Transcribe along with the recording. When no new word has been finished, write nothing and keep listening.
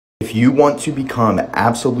If you want to become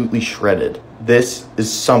absolutely shredded, this is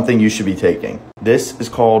something you should be taking. This is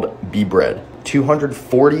called bee bread.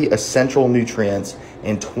 240 essential nutrients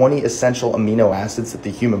and 20 essential amino acids that the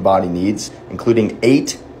human body needs, including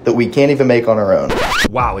 8 that we can't even make on our own.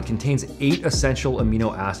 Wow, it contains 8 essential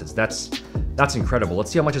amino acids. That's incredible. Let's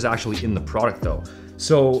see how much is actually in the product though.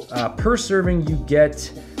 So per serving, you get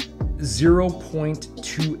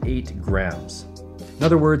 0.28 grams. In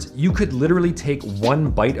other words, you could literally take 1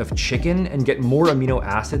 bite of chicken and get more amino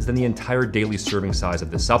acids than the entire daily serving size of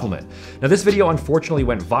this supplement. Now this video unfortunately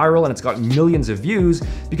went viral and it's got millions of views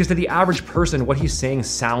because to the average person, what he's saying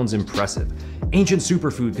sounds impressive. Ancient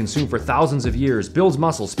superfood consumed for thousands of years, builds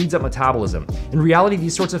muscle, speeds up metabolism. In reality,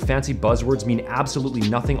 these sorts of fancy buzzwords mean absolutely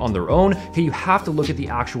nothing on their own. Okay, you have to look at the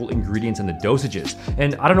actual ingredients and the dosages.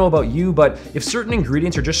 And I don't know about you, but if certain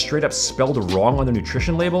ingredients are just straight up spelled wrong on the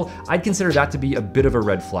nutrition label, I'd consider that to be a bit of a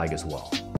red flag as well.